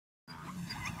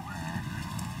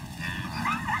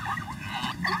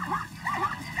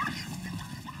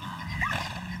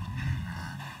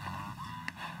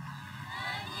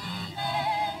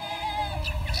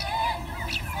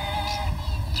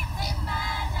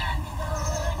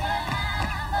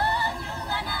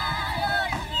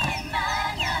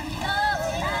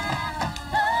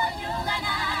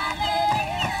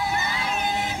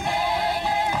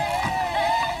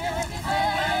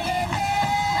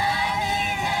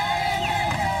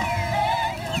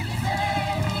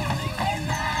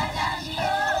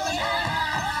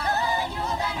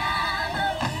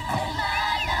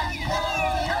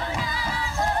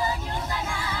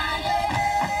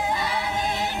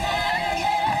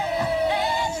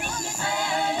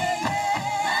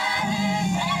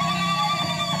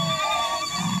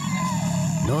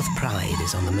fourth pride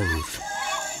is on the move.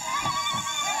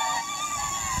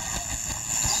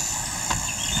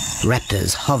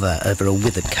 Raptors hover over a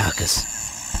withered carcass.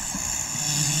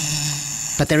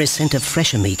 But there is scent of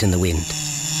fresher meat in the wind.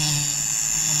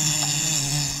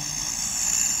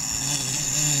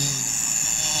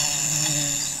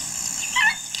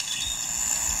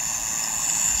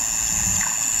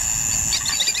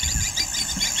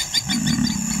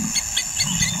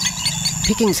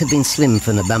 Pickings have been slim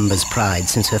for Nabamba's pride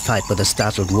since her fight with a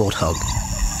startled warthog.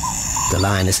 The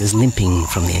lioness is limping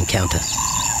from the encounter.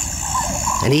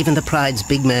 And even the pride's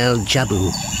big male,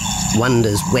 Jabu,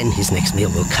 wonders when his next meal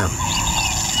will come.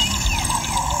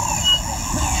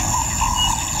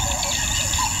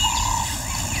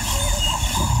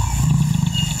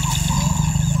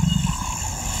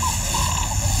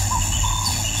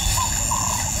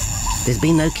 There's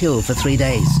been no kill for 3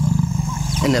 days,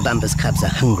 and Nabamba's cubs are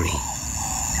hungry.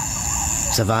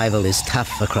 Survival is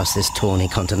tough across this tawny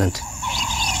continent.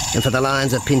 And for the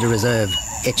lions of Pinda Reserve,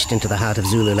 etched into the heart of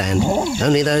Zululand,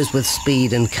 only those with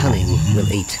speed and cunning will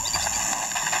eat.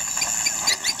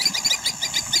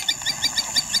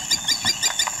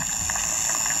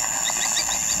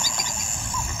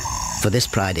 For this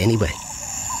pride anyway,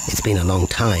 it's been a long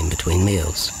time between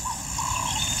meals.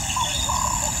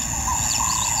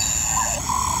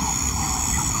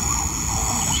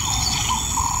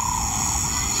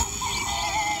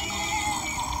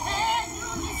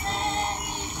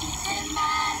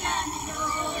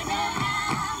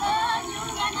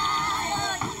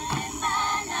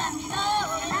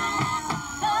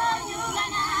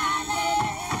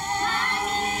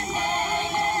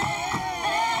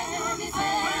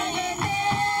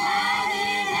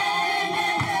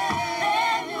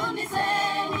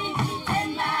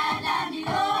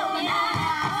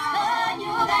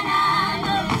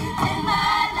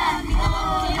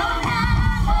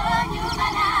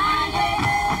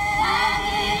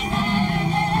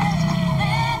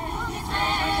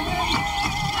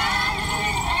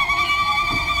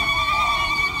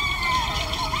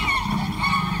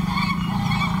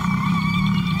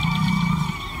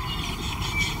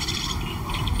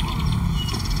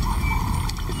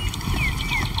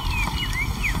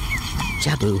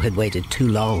 Jabu had waited too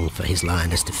long for his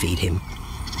lioness to feed him.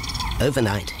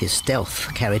 Overnight, his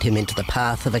stealth carried him into the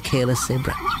path of a careless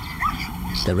zebra.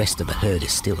 The rest of the herd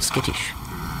is still skittish.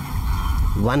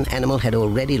 One animal had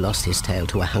already lost his tail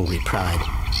to a hungry pride,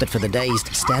 but for the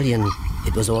dazed stallion,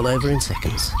 it was all over in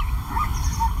seconds.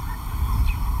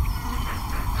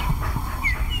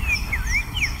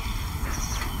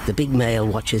 The big male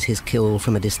watches his kill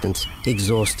from a distance,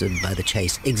 exhausted by the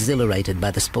chase, exhilarated by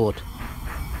the sport.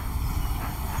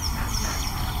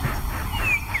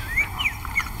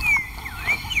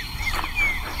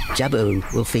 Jabu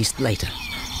will feast later.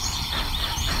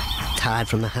 Tired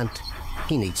from the hunt,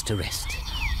 he needs to rest.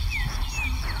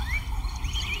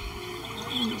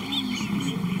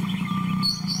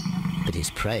 But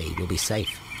his prey will be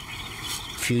safe.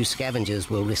 Few scavengers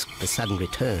will risk the sudden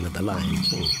return of the Lion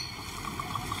King.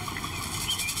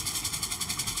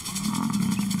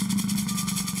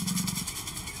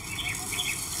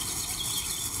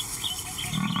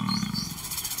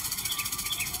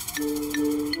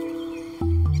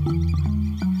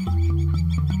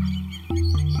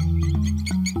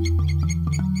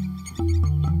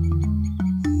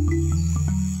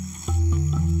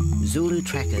 Zulu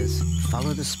trackers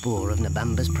follow the spoor of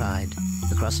Nabamba's pride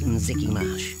across Nziki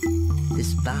Marsh.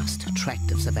 This vast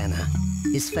tract of savanna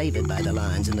is favoured by the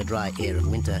lions in the dry air of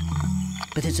winter,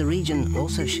 but it's a region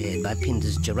also shared by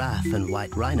Pinda's giraffe and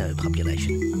white rhino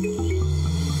population.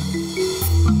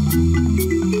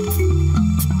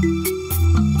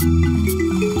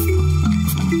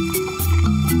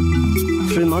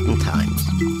 Through modern times,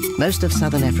 most of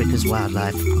southern Africa's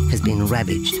wildlife has been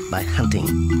ravaged by hunting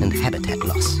and habitat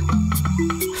loss.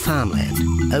 Farmland,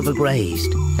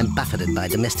 overgrazed and buffeted by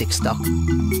domestic stock,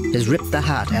 has ripped the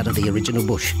heart out of the original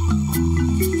bush.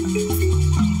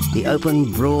 The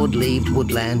open, broad-leaved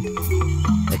woodland,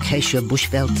 acacia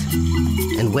bushveld,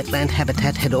 and wetland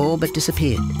habitat had all but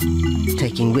disappeared,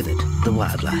 taking with it the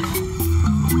wildlife.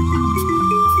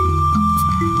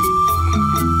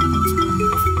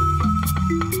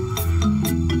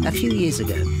 A few years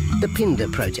ago, the Pinda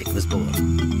project was born.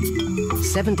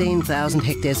 17,000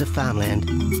 hectares of farmland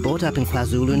bought up in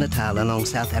KwaZulu-Natal along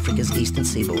South Africa's eastern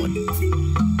seaboard.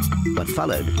 What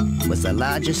followed was the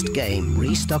largest game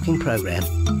restocking program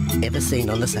ever seen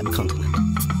on the subcontinent.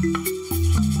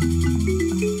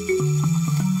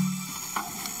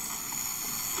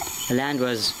 The land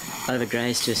was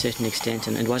overgrazed to a certain extent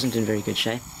and it wasn't in very good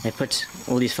shape. They put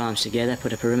all these farms together,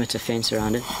 put a perimeter fence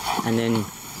around it, and then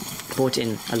brought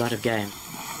in a lot of game.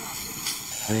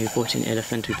 I mean, we brought in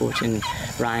elephant, we brought in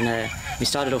rhino. We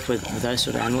started off with those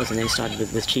sort of animals and then started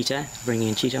with cheetah, bringing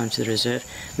in cheetah onto the reserve,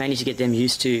 mainly to get them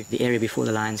used to the area before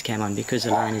the lions came on, because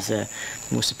the lion is a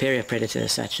more superior predator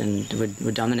as such and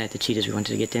would dominate the cheetahs. We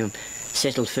wanted to get them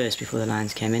settled first before the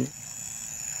lions came in.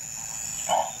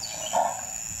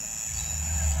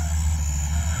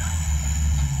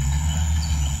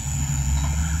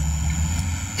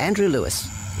 Andrew Lewis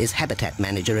is habitat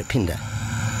manager at Pinda,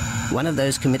 one of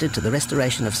those committed to the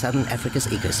restoration of southern Africa's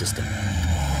ecosystem.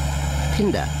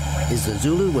 Pinda is the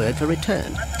Zulu word for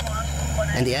return,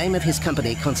 and the aim of his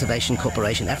company, Conservation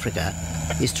Corporation Africa,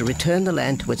 is to return the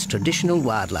land to its traditional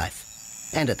wildlife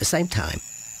and at the same time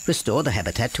restore the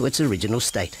habitat to its original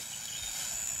state.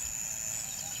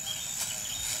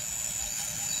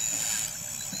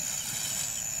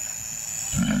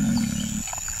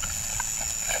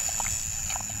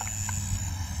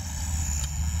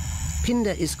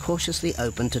 Pinda is cautiously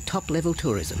open to top-level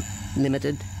tourism,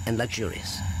 limited and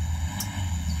luxurious.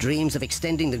 Dreams of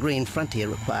extending the green frontier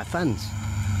require funds,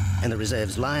 and the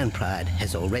reserve's lion pride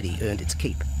has already earned its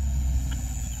keep.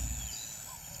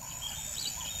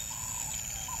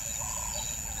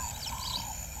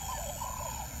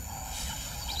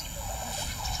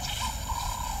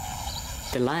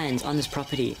 The lions on this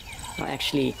property are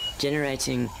actually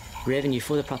generating revenue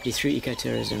for the property through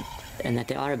ecotourism, and that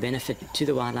they are a benefit to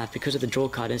the wildlife because of the draw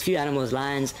card. There's a few animals,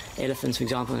 lions, elephants, for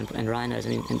example, and rhinos,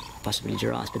 and possibly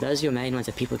giraffes, but those are your main ones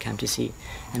that people come to see.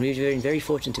 And we've been very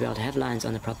fortunate to be able to have lions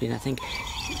on the property, and I think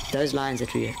those lions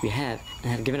that we have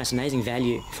given us amazing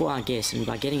value for our guests, and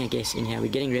by getting a guest in here, we're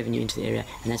getting revenue into the area,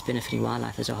 and that's benefiting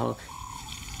wildlife as a whole.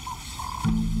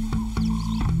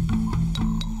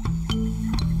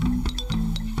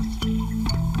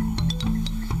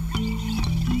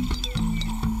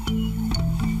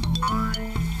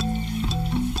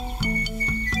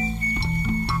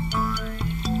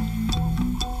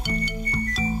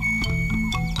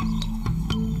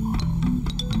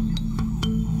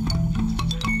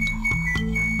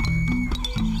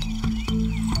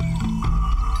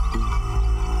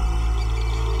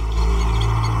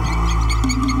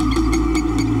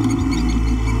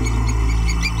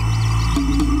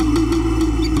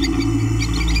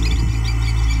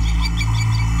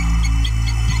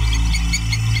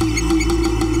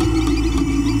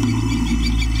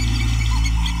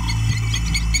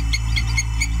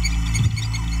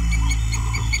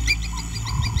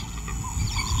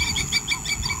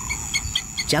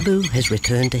 Jabu has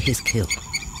returned to his kill.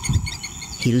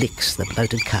 He licks the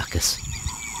bloated carcass,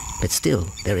 but still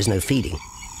there is no feeding.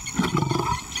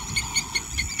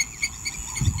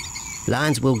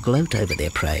 Lions will gloat over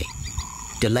their prey,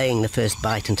 delaying the first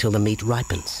bite until the meat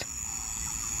ripens.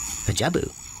 For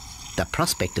Jabu, the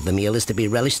prospect of the meal is to be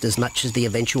relished as much as the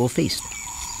eventual feast.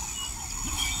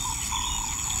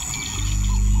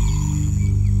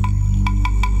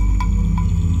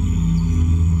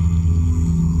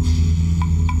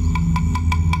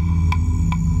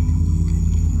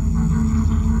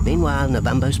 Meanwhile,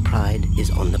 Nabambo's pride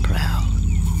is on the prowl.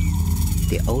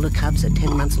 The older cubs are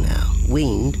 10 months now,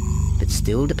 weaned, but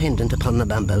still dependent upon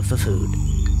Nabambo for food.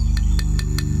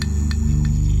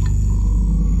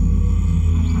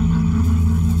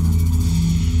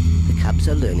 The cubs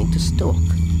are learning to stalk,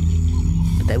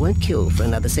 but they won't kill for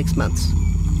another 6 months.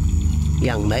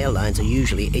 Young male lions are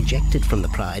usually ejected from the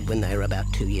pride when they are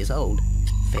about 2 years old.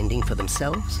 Fending for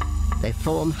themselves, they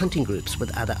form hunting groups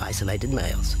with other isolated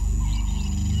males.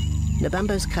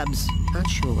 Nabambo's cubs aren't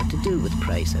sure what to do with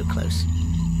prey so close,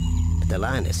 but the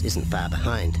lioness isn't far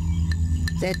behind.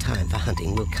 Their time for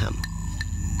hunting will come.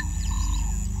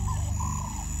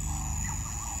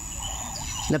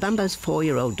 Nabambo's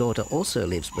 4-year-old daughter also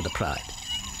lives with the pride.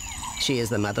 She is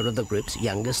the mother of the group's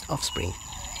youngest offspring,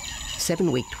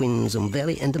 7-week twins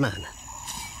Umveli and Damana.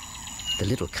 The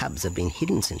little cubs have been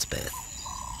hidden since birth,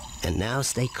 and now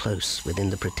stay close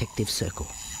within the protective circle.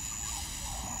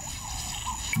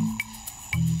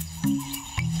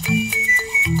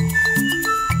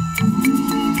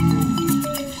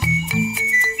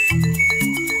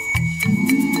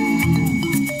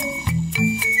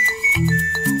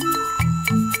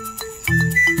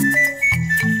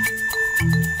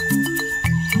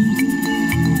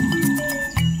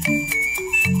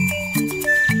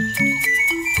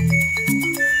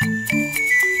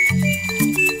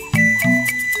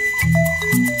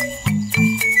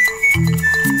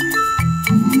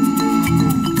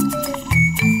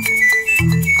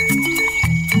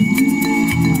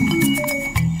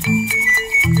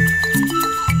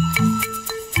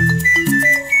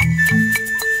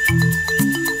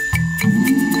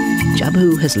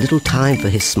 Jabu has little time for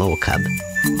his small cub.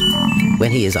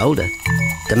 When he is older,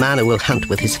 the mana will hunt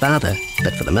with his father,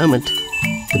 but for the moment,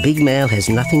 the big male has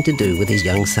nothing to do with his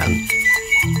young son.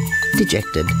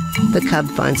 Dejected, the cub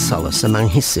finds solace among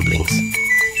his siblings.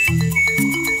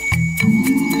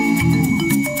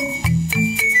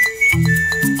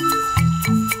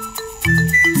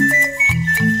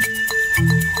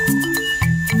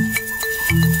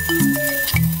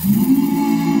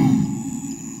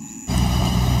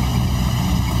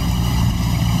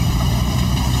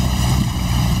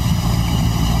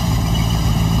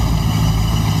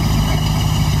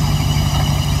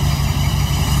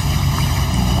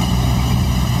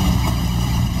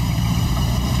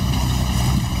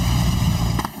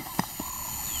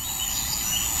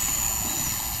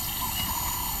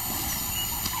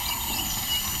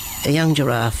 A young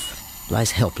giraffe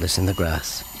lies helpless in the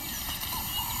grass.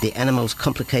 The animal's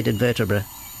complicated vertebra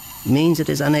means it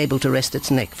is unable to rest its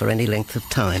neck for any length of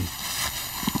time.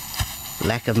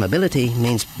 Lack of mobility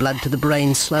means blood to the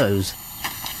brain slows,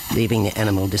 leaving the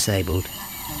animal disabled.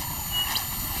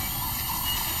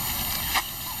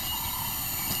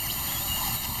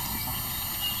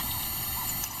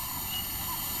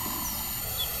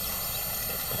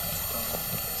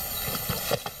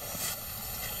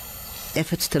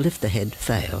 Efforts to lift the head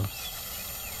fail,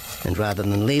 and rather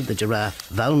than leave the giraffe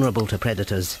vulnerable to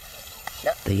predators,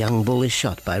 the young bull is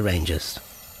shot by rangers.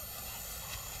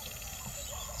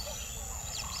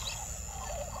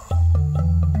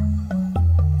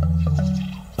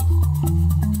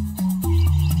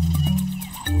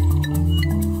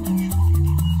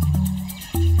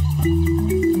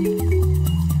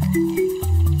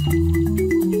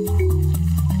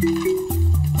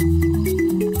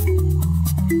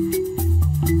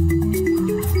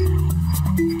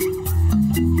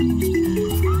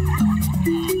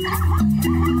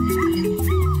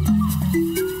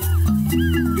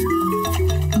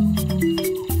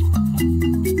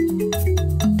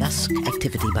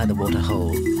 By the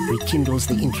waterhole rekindles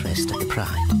the interest of the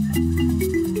pride.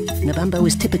 Nabambo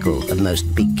is typical of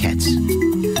most big cats.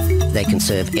 They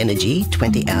conserve energy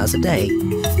 20 hours a day,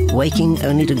 waking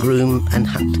only to groom and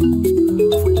hunt.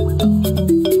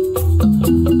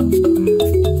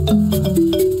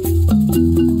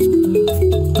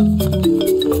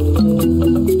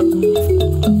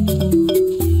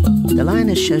 The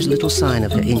lioness shows little sign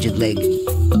of her injured leg,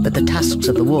 but the tusks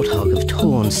of the warthog have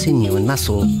torn sinew and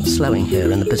muscle, slowing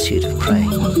her in the pursuit of prey.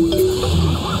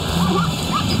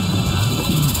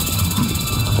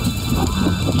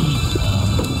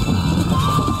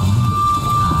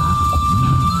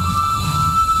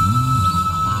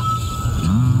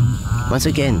 Once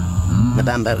again,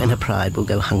 Nabambo in her pride will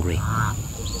go hungry.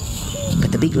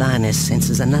 But the big lioness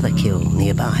senses another kill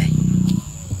nearby.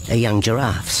 A young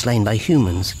giraffe slain by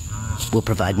humans will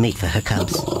provide meat for her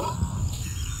cubs.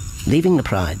 Leaving the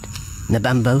pride,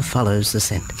 Nabambo follows the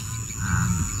scent.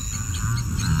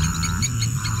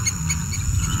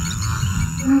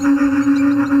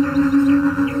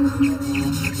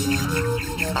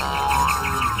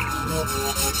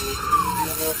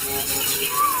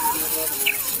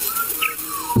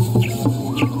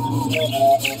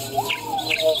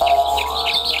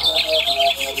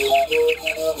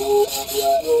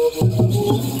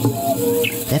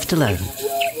 Left alone,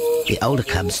 the older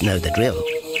cubs know the drill.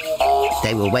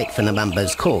 They will wait for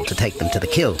Nabambo's call to take them to the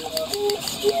kill.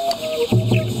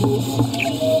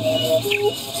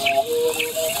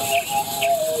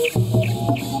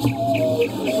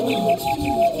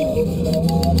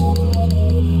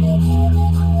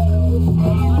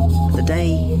 The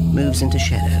day moves into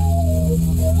shadow.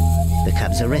 The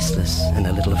cubs are restless and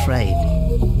a little afraid.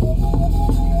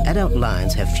 Adult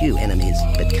lions have few enemies,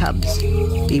 but cubs,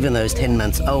 even those 10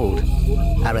 months old,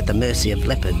 are at the mercy of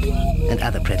leopard and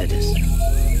other predators.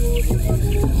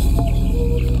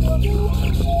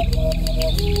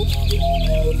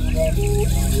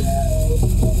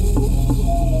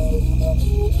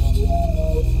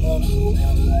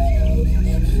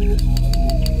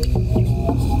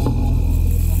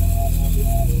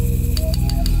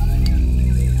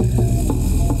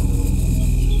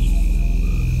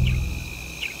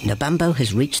 Nabambo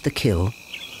has reached the kill,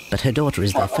 but her daughter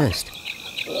is there first.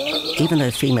 Even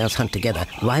though females hunt together,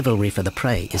 rivalry for the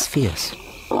prey is fierce.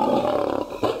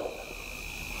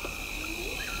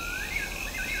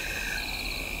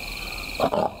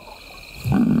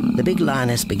 The big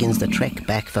lioness begins the trek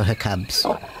back for her cubs,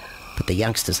 but the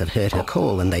youngsters have heard her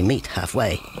call and they meet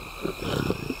halfway.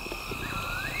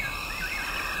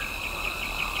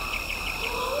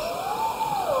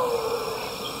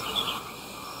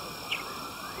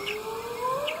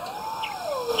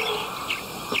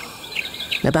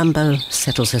 Nabambo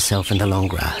settles herself in the long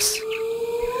grass.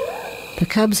 The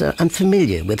cubs are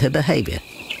unfamiliar with her behaviour.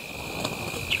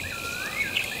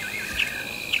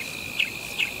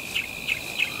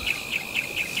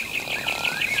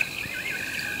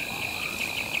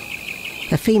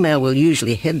 A female will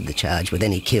usually head the charge with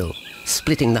any kill,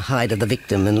 splitting the hide of the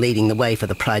victim and leading the way for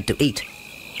the pride to eat.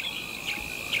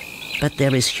 But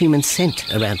there is human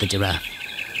scent around the giraffe,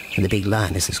 and the big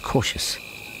lioness is cautious.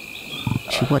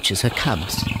 She watches her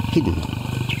cubs, hidden,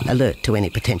 alert to any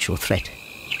potential threat.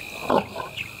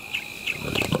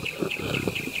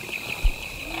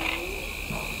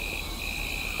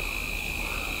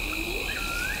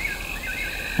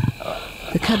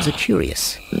 The cubs are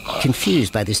curious,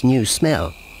 confused by this new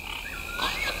smell.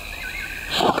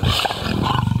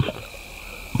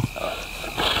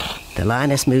 The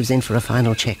lioness moves in for a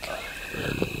final check,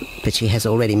 but she has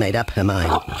already made up her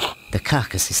mind. The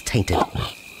carcass is tainted.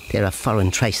 There are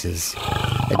foreign traces,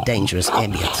 a dangerous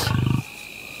ambience.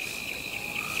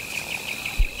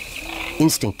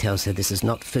 Instinct tells her this is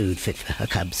not food fit for her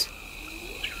cubs.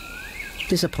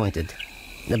 Disappointed,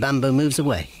 the bumbo moves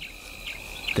away,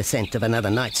 the scent of another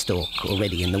night stalk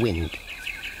already in the wind.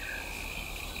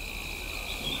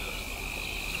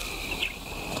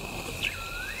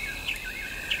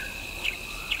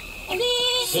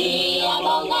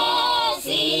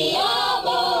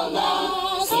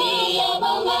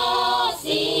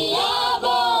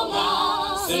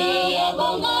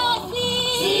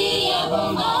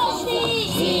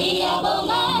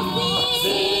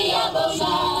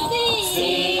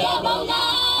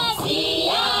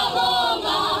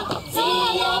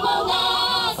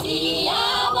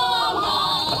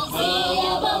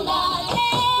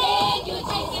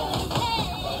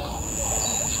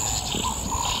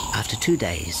 After 2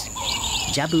 days,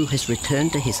 Jabu has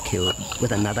returned to his kill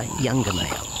with another younger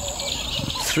male.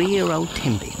 3-year-old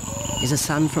Tembi is a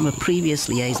son from a previous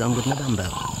liaison with Nabumbo,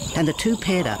 and the two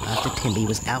paired up after Tembi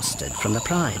was ousted from the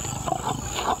pride.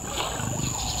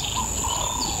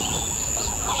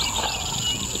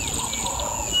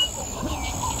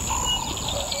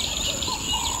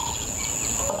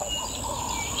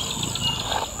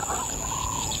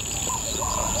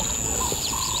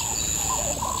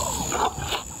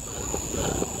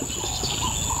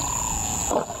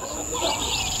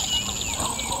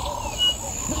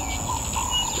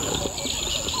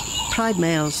 Pride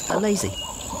males are lazy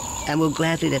and will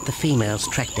gladly let the females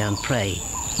track down prey.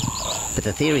 But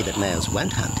the theory that males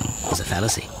won't hunt is a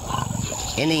fallacy.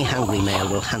 Any hungry male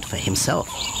will hunt for himself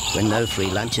when no free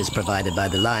lunch is provided by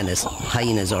the lioness,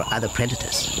 hyenas or other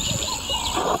predators.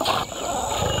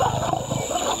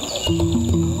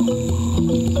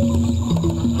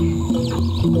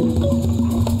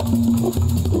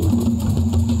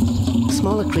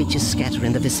 Smaller creatures scatter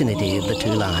in the vicinity of the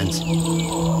two lions.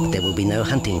 There will be no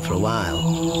hunting for a while.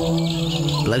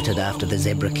 Bloated after the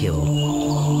zebra kill,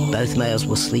 both males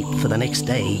will sleep for the next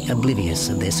day, oblivious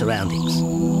of their surroundings.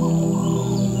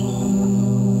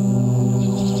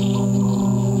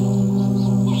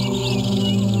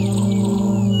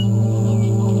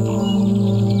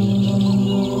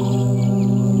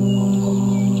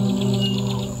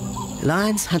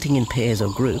 Lions hunting in pairs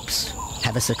or groups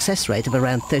have a success rate of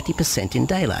around 30% in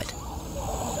daylight,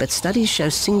 but studies show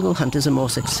single hunters are more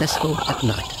successful at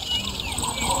night.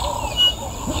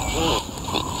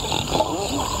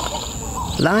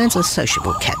 Lions are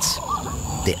sociable cats,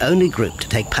 the only group to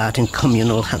take part in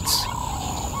communal hunts.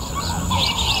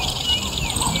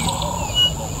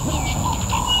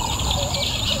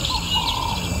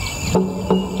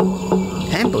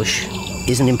 Ambush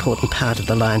is an important part of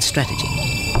the lion's strategy.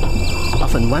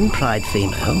 Often one pride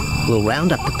female will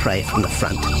round up the prey from the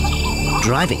front,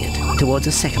 driving it towards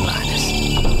a second lioness.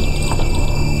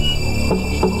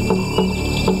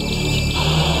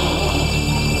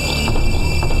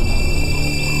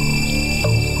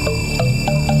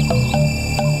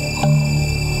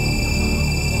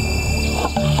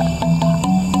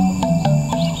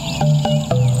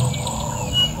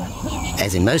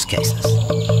 As in most cases,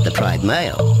 the pride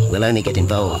male will only get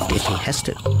involved if he has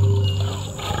to.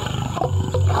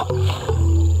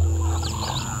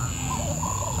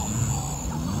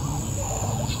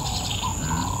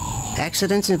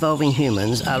 Accidents involving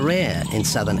humans are rare in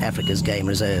southern Africa's game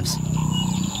reserves.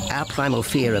 Our primal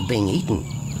fear of being eaten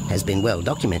has been well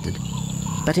documented,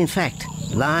 but in fact,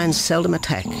 lions seldom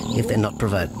attack if they're not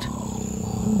provoked.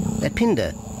 At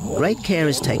Phinda, great care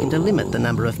is taken to limit the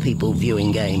number of people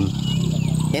viewing game.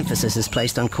 Emphasis is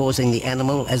placed on causing the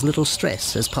animal as little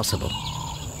stress as possible.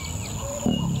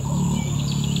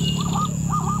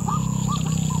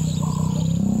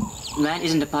 Man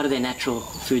isn't a part of their natural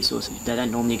food source. They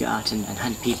don't normally go out and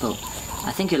hunt people.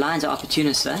 I think your lions are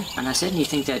opportunists though, and I certainly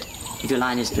think that if your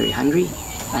lion is very hungry,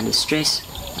 under stress,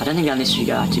 I don't think they'll necessarily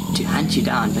go out to hunt you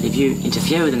down, but if you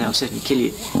interfere with them, they'll certainly kill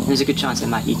you. And there's a good chance they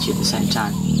might eat you at the same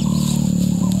time.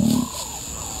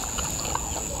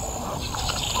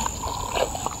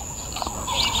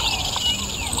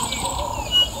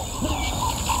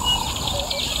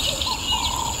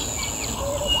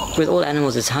 With all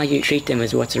animals, it's how you treat them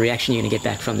is what's the reaction you're going to get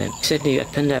back from them. Certainly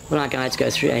at Pinda, all our guides go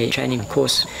through a training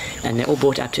course and they're all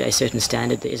brought up to a certain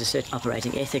standard. There is a certain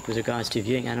operating ethic with regards to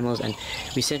viewing animals, and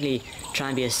we certainly try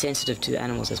and be as sensitive to the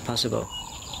animals as possible.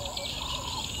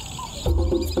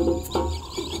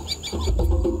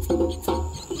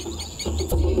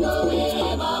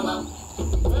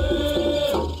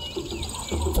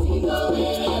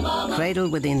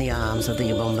 Cradled within the arms of the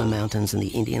Yukon Mountains and the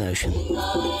Indian Ocean,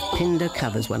 Pinda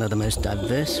covers one of the most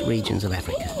diverse regions of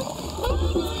Africa.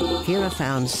 Here are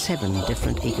found 7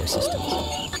 different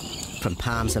ecosystems, from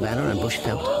palm savanna and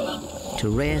bushveld to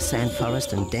rare sand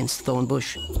forest and dense thorn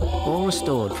bush, all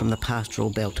restored from the pastoral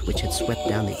belt which had swept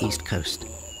down the east coast.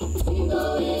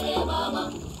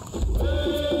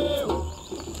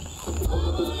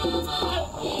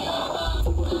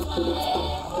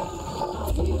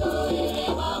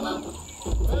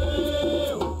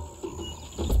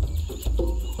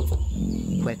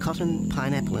 Where cotton,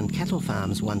 pineapple and cattle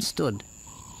farms once stood,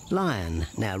 lion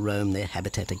now roam their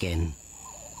habitat again,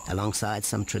 alongside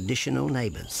some traditional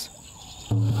neighbours.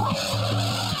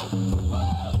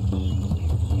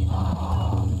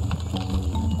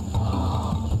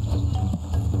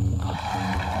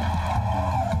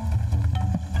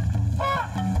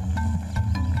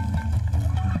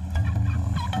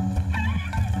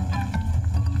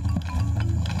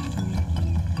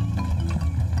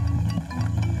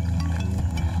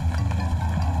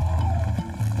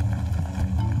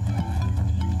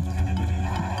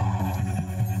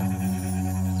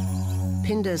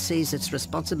 Pinda sees its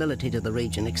responsibility to the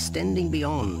region extending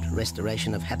beyond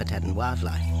restoration of habitat and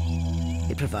wildlife.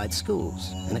 It provides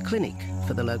schools and a clinic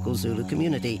for the local Zulu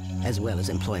community, as well as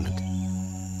employment.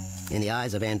 In the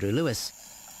eyes of Andrew Lewis,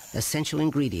 essential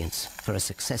ingredients for a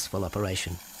successful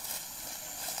operation.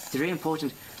 It's very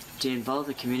important to involve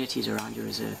the communities around your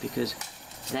reserve because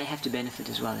they have to benefit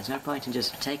as well. There's no point in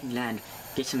just taking land,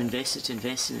 get some investors to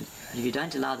invest in it. But if you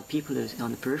don't allow the people who are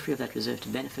on the periphery of that reserve to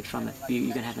benefit from it,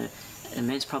 you're going to have an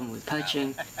immense problem with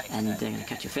poaching, and they're going to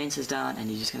cut your fences down, and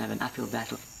you're just going to have an uphill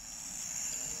battle.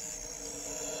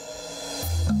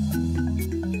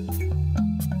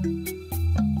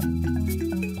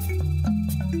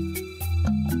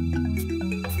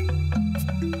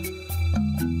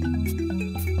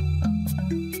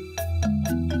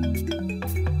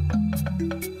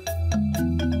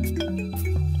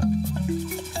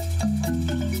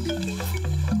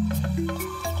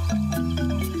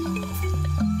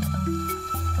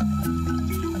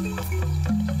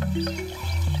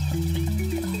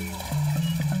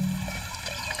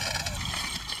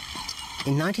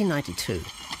 In 1992,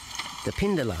 the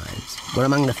Pinda lions were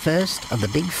among the first of the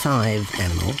big 5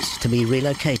 animals to be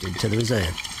relocated to the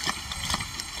reserve.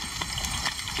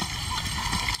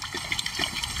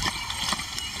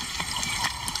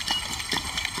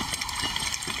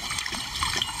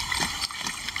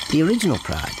 The original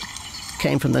pride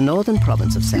came from the northern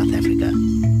province of South Africa,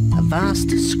 a vast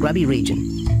scrubby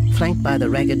region flanked by the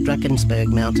ragged Drakensberg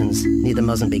Mountains near the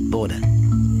Mozambique border.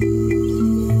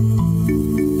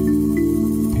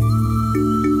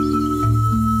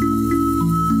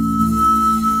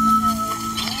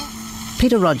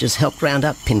 Peter Rogers helped round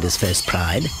up Pinda's first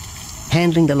pride,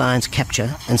 handling the lion's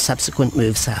capture and subsequent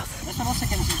move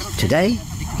south. Today,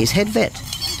 he's head vet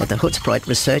at the Hoedspruit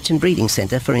Research and Breeding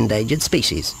Centre for Endangered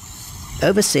Species,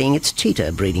 overseeing its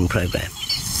cheetah breeding program.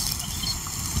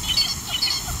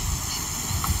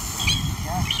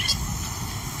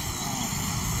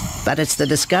 But it's the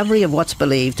discovery of what's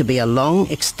believed to be a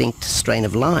long-extinct strain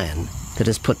of lion that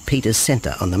has put Peter's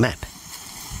centre on the map.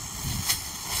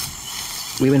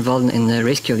 We were involved in the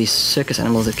rescue of these circus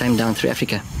animals that came down through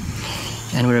Africa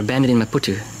and were abandoned in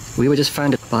Maputo. We were just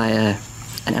founded by an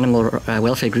animal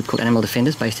welfare group called Animal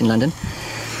Defenders based in London,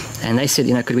 and they said,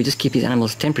 could we just keep these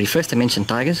animals temporary? First they mentioned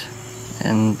tigers,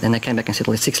 and then they came back and said,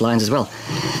 well, there's 6 lions as well.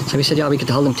 So we said, yeah, we could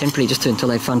hold them temporarily just until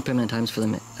they found permanent homes for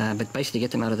them, but basically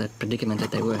get them out of the predicament that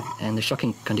they were and the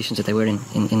shocking conditions that they were in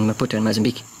Maputo and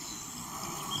Mozambique.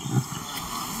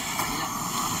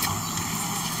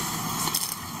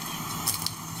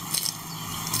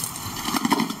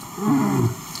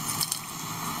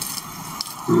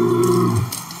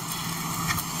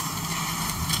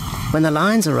 When the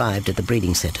lions arrived at the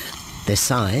breeding centre, Their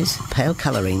size, pale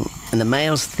colouring, and the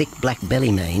male's thick black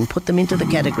belly mane put them into the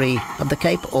category of the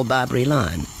Cape or Barbary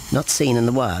lion, not seen in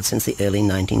the wild since the early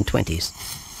 1920s.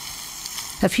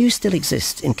 A few still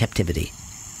exist in captivity,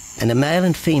 and a male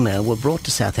and female were brought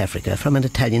to South Africa from an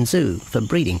Italian zoo for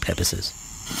breeding purposes.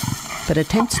 But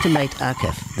attempts to mate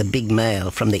Arcaf, the big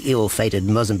male from the ill-fated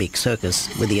Mozambique circus,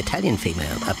 with the Italian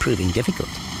female are proving difficult.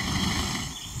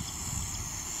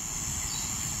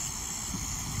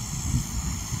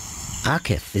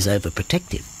 Arcaf is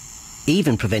overprotective,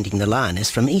 even preventing the lioness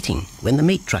from eating when the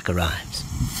meat truck arrives.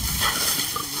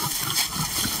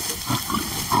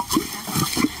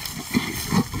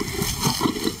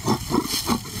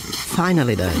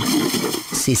 Finally, though,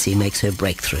 Sisi makes her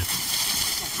breakthrough.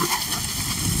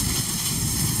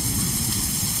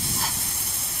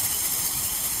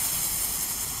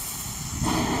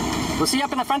 We'll see you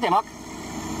up in the front there, Mark.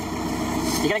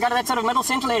 You're going to go to that sort of middle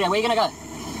central area. Where are you going to go?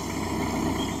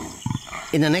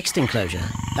 In the next enclosure,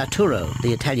 Arturo,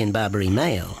 the Italian Barbary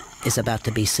male, is about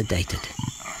to be sedated.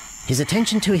 His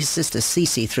attention to his sister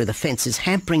Sisi through the fence is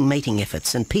hampering mating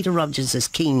efforts, and Peter Rogers is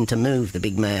keen to move the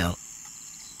big male.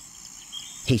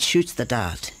 He shoots the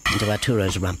dart into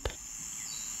Arturo's rump.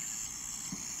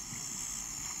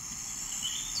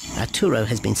 Arturo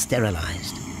has been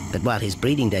sterilized, but while his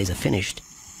breeding days are finished,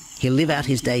 he'll live out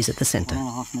his days at the center.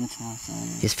 1.5 minutes now, so...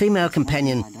 His female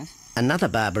companion, another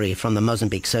Barbary from the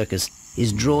Mozambique circus,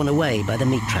 is drawn away by the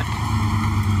meat truck.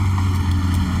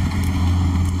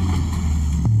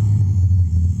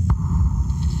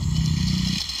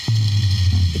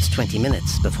 It's 20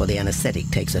 minutes before the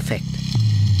anesthetic takes effect.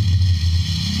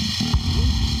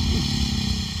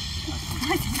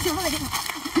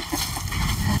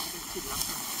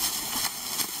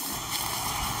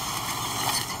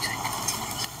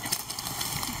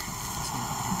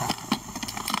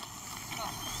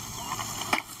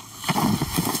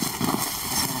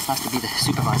 To be the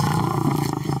supervisor.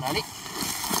 Slowly.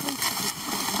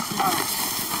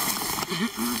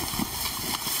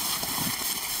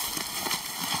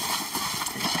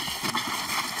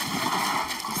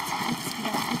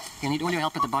 You need all your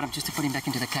help at the bottom just to put him back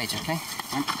into the cage, okay?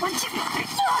 1, 2, 3,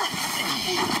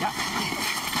 4. Yeah.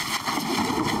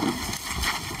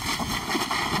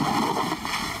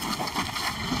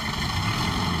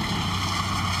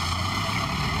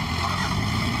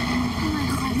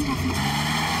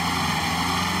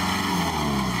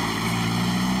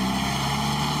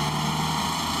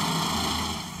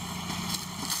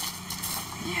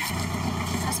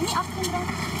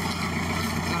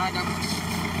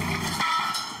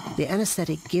 The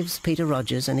anesthetic gives Peter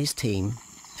Rogers and his team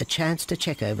a chance to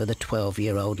check over the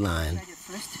 12-year-old lion.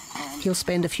 He'll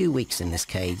spend a few weeks in this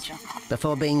cage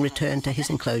before being returned to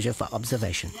his enclosure for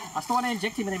observation. I still want to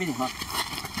inject him and everything, Mark.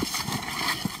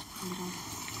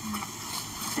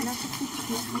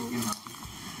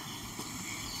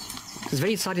 It's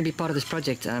very exciting to be part of this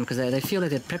project because they feel that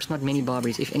there are perhaps not many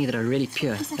Barbaries, if any, that are really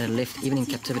pure, that are left even in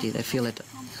captivity. They feel that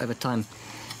over time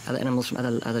other animals from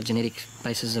other genetic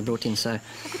bases are brought in. So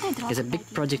there's a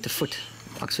big project afoot,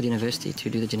 Oxford University, to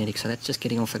do the genetics. So that's just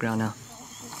getting off the ground now.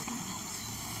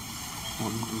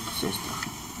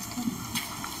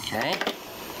 Okay.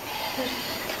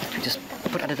 We just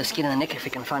put under the skin and the neck if we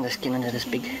can find the skin under this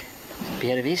big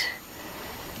beard of his.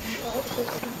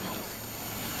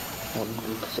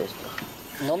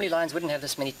 Normally lions wouldn't have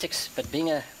this many ticks, but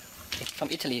being from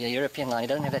Italy, a European lion, he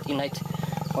doesn't have that innate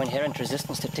or inherent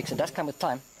resistance to ticks. It does come with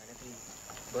time.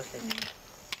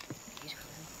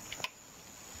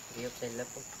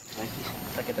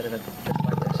 Like a bit of a bit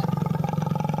like this.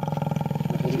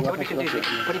 What we can do is we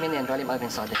can put him in there and roll him over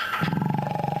inside there.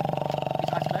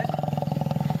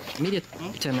 Immediate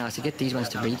term now is to get these ones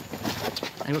to breed.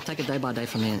 And we'll take it day by day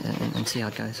from there and see how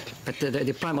it goes. But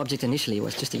the prime object initially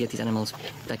was just to get these animals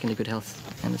back into good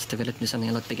health, and it's developed into something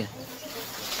a lot bigger.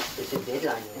 It's a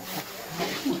deadline.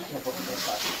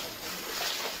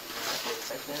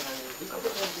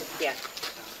 Yeah.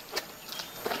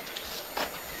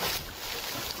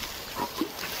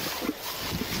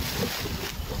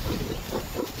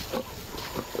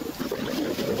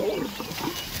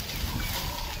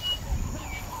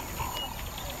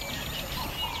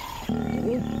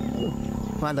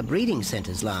 While the breeding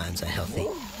centre's lions are healthy,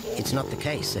 it's not the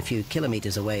case a few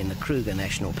kilometres away in the Kruger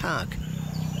National Park,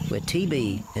 where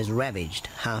TB has ravaged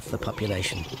half the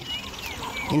population.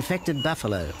 Infected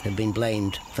buffalo have been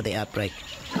blamed for the outbreak,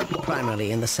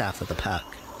 primarily in the south of the park,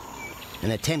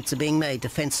 and attempts are being made to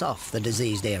fence off the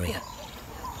diseased area.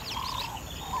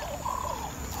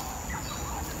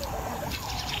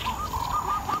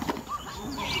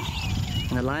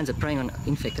 And the lions are preying on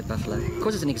infected buffalo.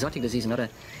 Because it's an exotic disease, not an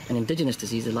indigenous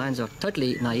disease, the lions are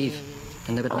totally naive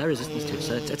and they've got no resistance to it.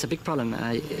 So it's a big problem.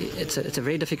 It's a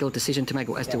very difficult decision to make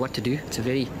as to what to do. It's a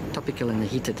very topical and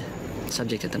heated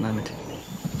subject at the moment.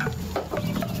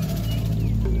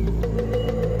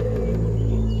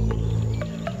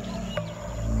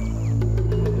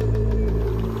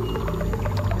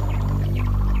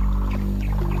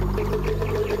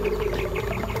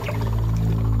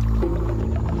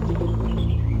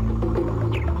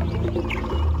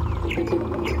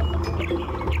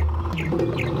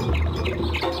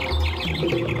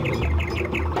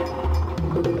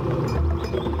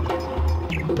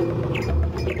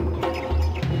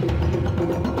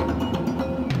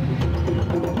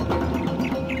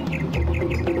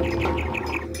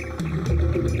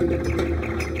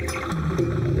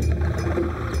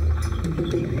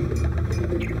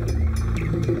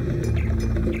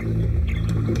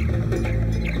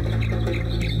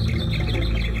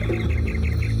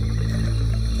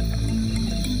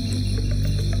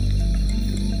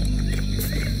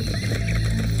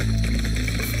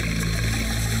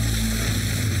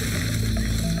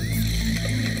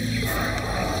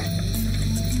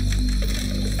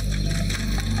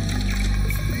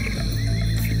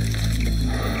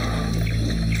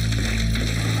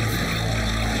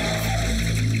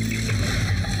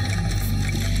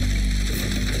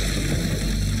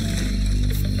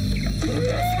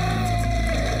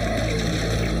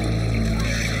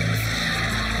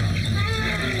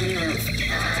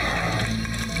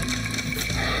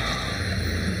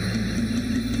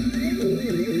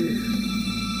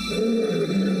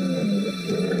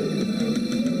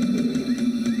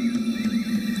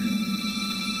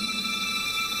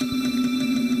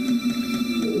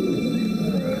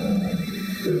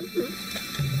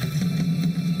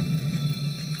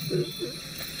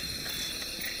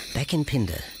 Back in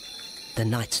Phinda, the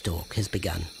night stalk has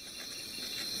begun.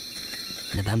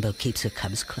 Nabambo keeps her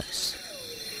cubs close.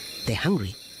 They're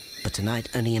hungry, but tonight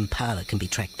only impala can be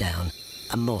tracked down,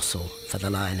 a morsel for the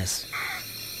lioness.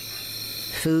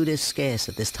 Food is scarce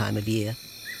at this time of year,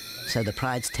 so the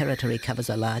pride's territory covers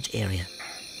a large area.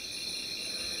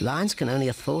 Lions can only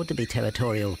afford to be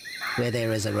territorial where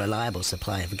there is a reliable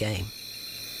supply of game.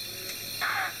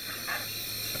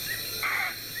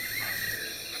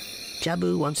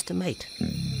 Jabu wants to mate.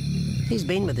 He's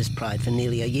been with his pride for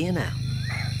nearly a year now.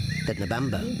 But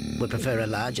Nabambo would prefer a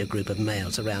larger group of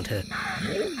males around her.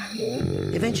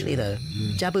 Eventually, though,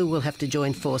 Jabu will have to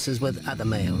join forces with other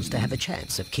males to have a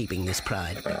chance of keeping this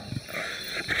pride.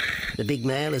 The big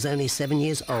male is only 7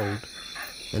 years old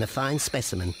and a fine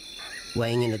specimen,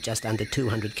 weighing in at just under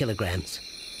 200 kilograms.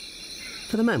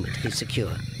 For the moment, he's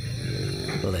secure.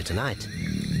 Although tonight,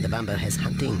 Nabambo has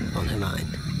hunting on her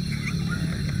mind.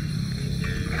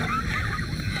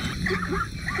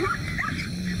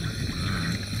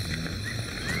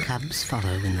 The cubs follow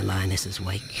in the lioness's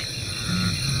wake.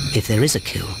 If there is a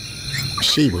kill,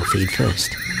 she will feed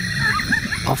first.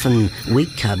 Often,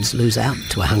 weak cubs lose out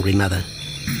to a hungry mother.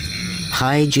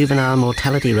 High juvenile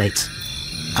mortality rates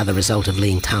are the result of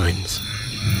lean times.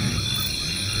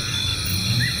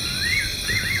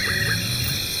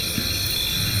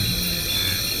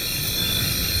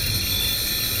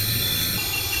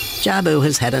 Jabu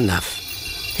has had enough.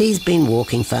 He's been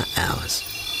walking for hours.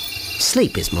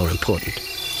 Sleep is more important.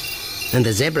 And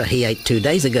the zebra he ate 2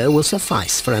 days ago will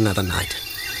suffice for another night.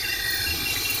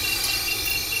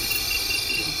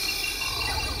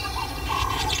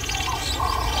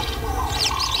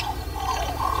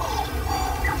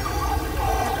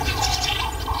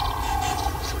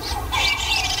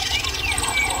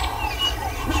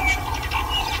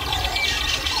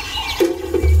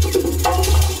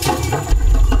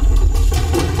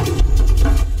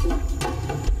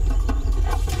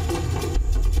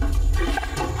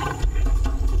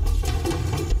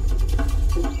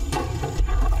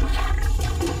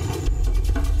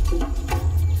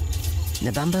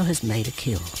 Nabambo has made a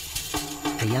kill,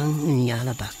 a young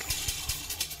Nyala buck.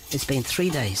 It's been 3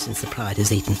 days since the pride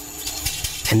has eaten,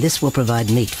 and this will provide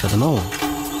meat for them all.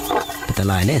 But the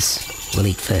lioness will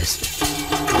eat first.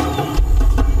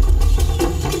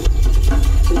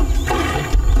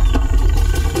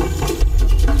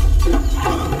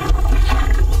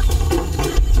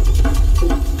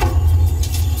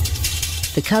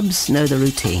 The cubs know the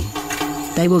routine.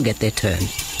 They will get their turn.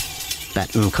 But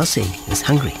Nkosi is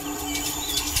hungry.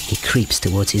 He creeps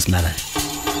towards his mother.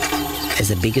 As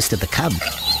the biggest of the cub,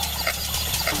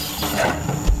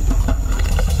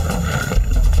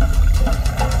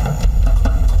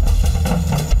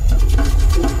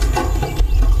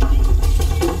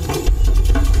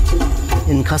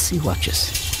 Nkosi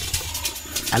watches.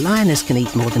 a lioness can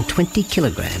eat more than 20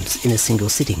 kilograms in a single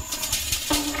sitting.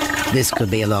 This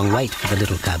could be a long wait for the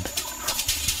little cub.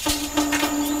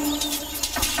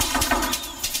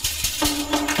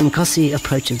 Nkosi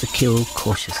approaches the kill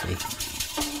cautiously.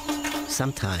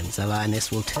 Sometimes a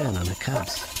lioness will turn on her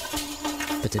cubs,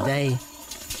 but today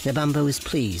Nabambo is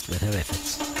pleased with her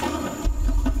efforts.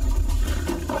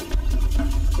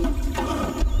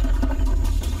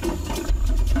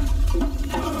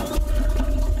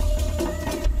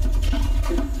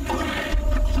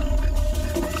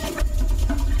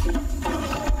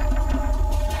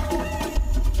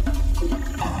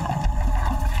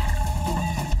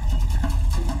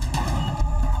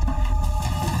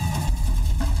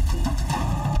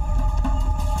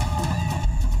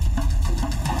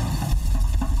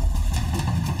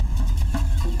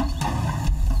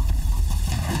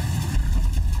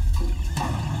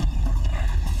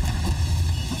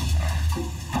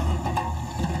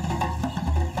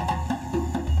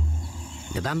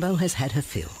 Nabambo has had her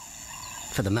fill,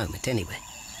 for the moment anyway.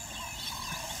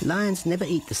 Lions never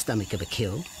eat the stomach of a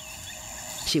kill.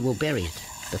 She will bury it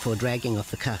before dragging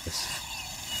off the carcass.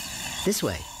 This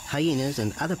way, hyenas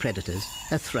and other predators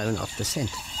are thrown off the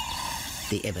scent.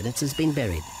 The evidence has been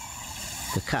buried.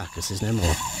 The carcass is no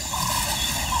more.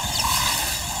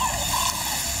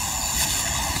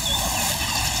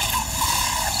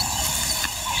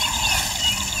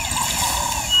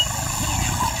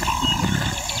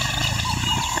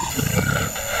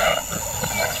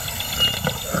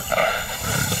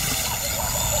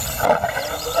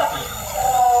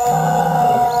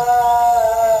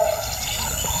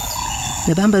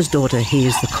 Nabambo's daughter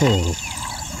hears the call.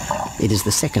 It is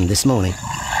the second this morning.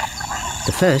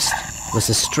 The first was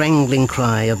the strangling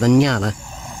cry of the Nyala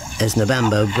as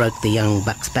Nabambo broke the young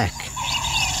buck's back.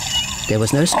 There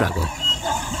was no struggle.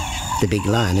 The big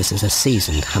lioness is a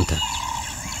seasoned hunter.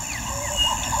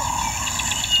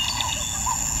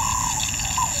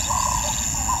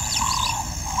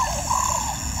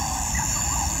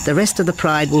 The rest of the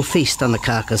pride will feast on the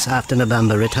carcass after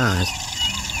Nabambo retires.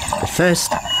 But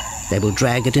first, they will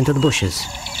drag it into the bushes,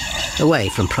 away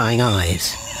from prying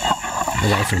eyes,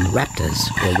 away from raptors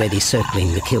already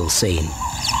circling the kill scene.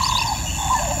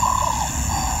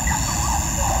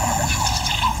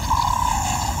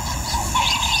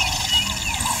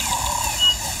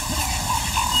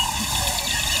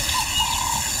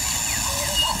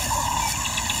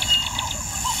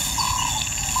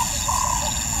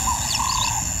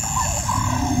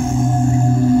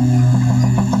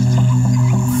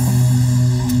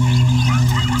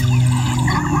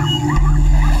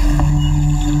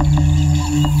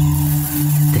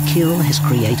 Has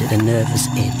created a nervous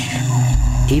edge.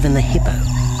 Even the hippo,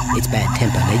 its bad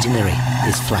temper legendary,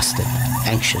 is flustered,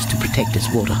 anxious to protect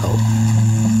its waterhole.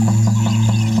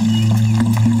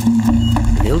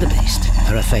 Wildebeest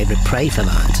are a favourite prey for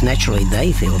lions. Naturally,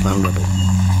 they feel vulnerable.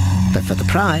 But for the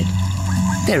pride,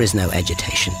 there is no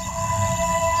agitation.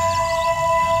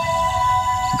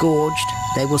 Gorged,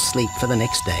 they will sleep for the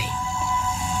next day.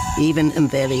 Even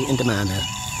Mveli and Damana,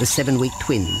 the 7-week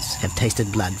twins, have tasted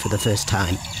blood for the first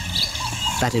time.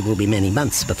 But it will be many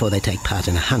months before they take part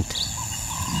in a hunt.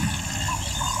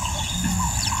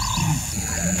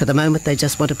 For the moment, they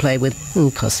just want to play with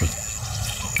Nkosi.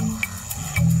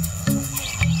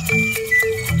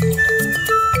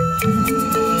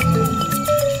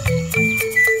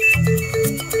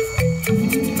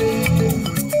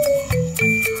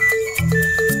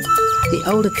 The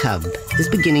older cub is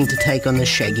beginning to take on the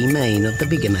shaggy mane of the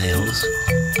bigger males.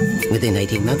 Within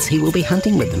 18 months, he will be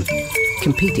hunting with them,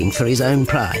 competing for his own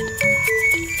pride.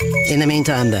 In the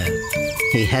meantime, though,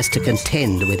 he has to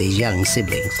contend with his young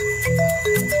siblings.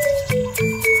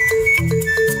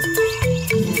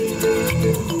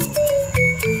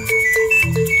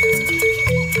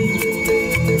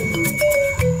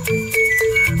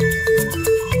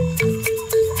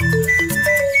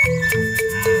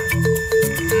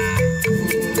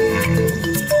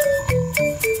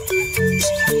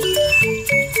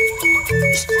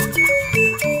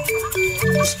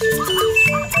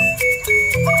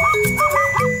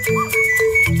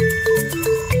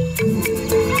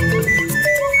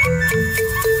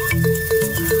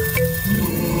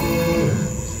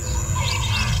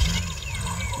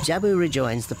 Jabu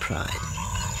rejoins the pride.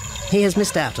 He has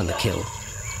missed out on the kill,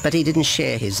 but he didn't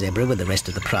share his zebra with the rest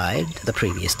of the pride the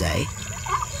previous day.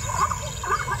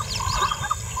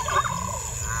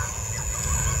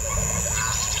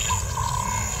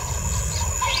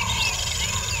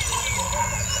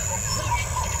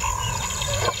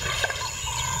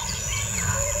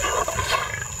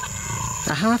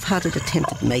 A half-hearted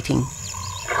attempt at mating,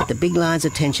 but the big lion's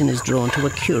attention is drawn to a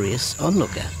curious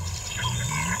onlooker.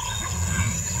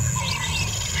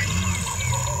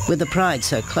 With the pride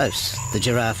so close, the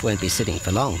giraffe won't be sitting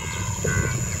for long.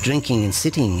 Drinking and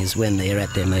sitting is when they are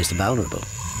at their most vulnerable.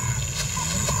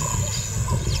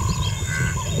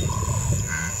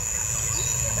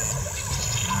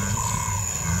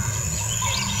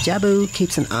 Jabu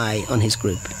keeps an eye on his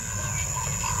group.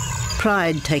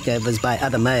 Pride takeovers by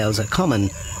other males are common,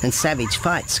 and savage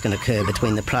fights can occur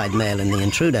between the pride male and the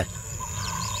intruder.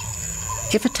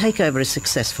 If a takeover is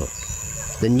successful,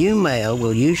 the new male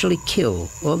will usually kill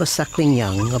all the suckling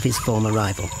young of his former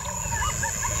rival.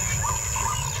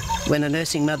 When a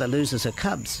nursing mother loses her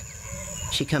cubs,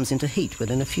 she comes into heat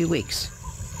within a few weeks.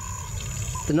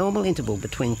 The normal interval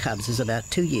between cubs is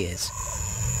about 2 years,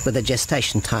 with a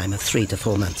gestation time of 3 to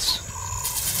 4 months.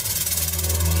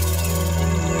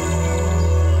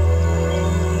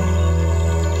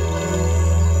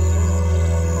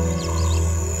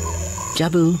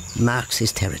 Jabu marks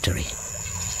his territory,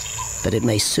 but it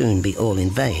may soon be all in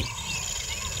vain.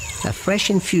 A fresh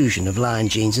infusion of lion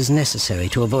genes is necessary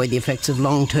to avoid the effects of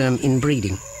long-term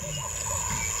inbreeding.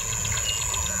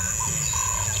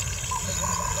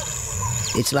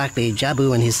 It's likely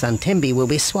Jabu and his son Tembi will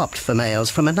be swapped for males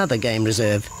from another game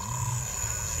reserve.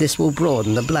 This will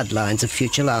broaden the bloodlines of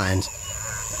future lions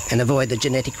and avoid the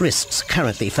genetic risks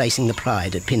currently facing the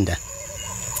pride at Pinda.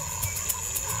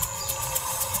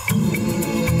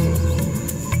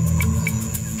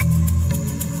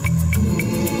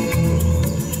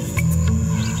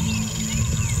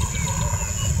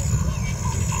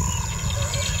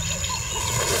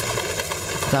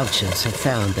 Vultures have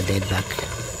found the dead buck,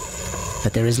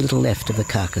 but there is little left of the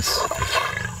carcass.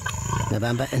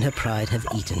 Nabamba and her pride have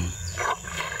eaten.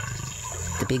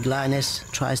 The big lioness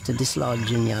tries to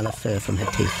dislodge Inyala fur from her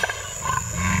teeth.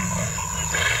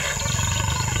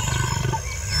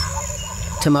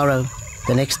 Tomorrow,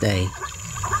 the next day,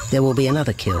 there will be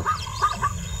another kill.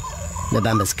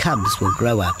 Nabamba's cubs will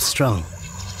grow up strong.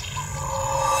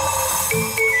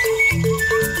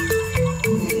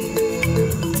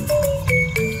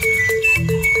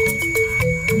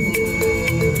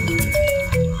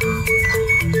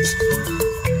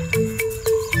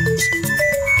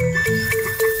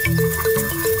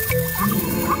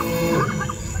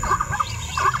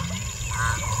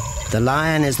 The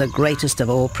lion is the greatest of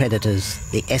all predators,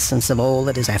 the essence of all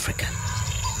that is Africa.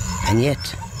 And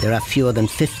yet, there are fewer than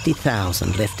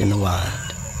 50,000 left in the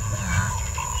wild.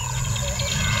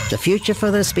 The future for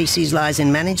the species lies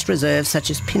in managed reserves such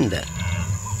as Pinda.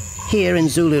 Here in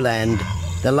Zululand,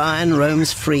 the lion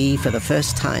roams free for the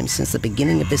first time since the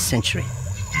beginning of this century.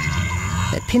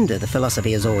 At Pinda, the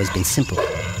philosophy has always been simple.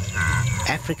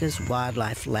 Africa's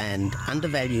wildlife land,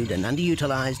 undervalued and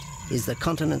underutilized, is the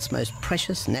continent's most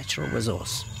precious natural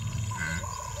resource.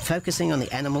 Focusing on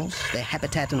the animals, their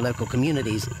habitat and local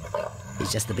communities is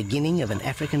just the beginning of an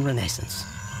African renaissance.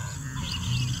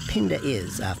 Pinda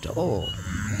is, after all,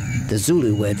 the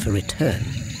Zulu word for return.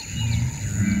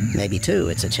 Maybe too,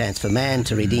 it's a chance for man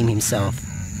to redeem himself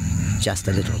just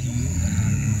a little.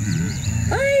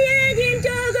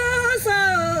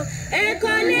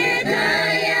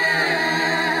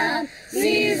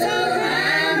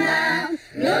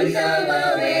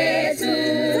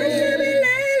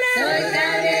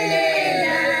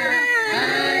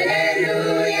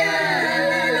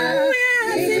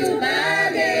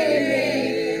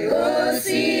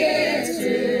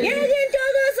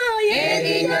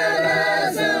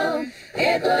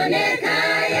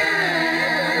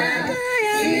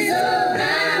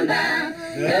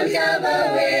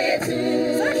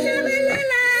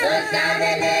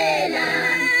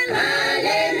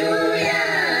 Hallelujah.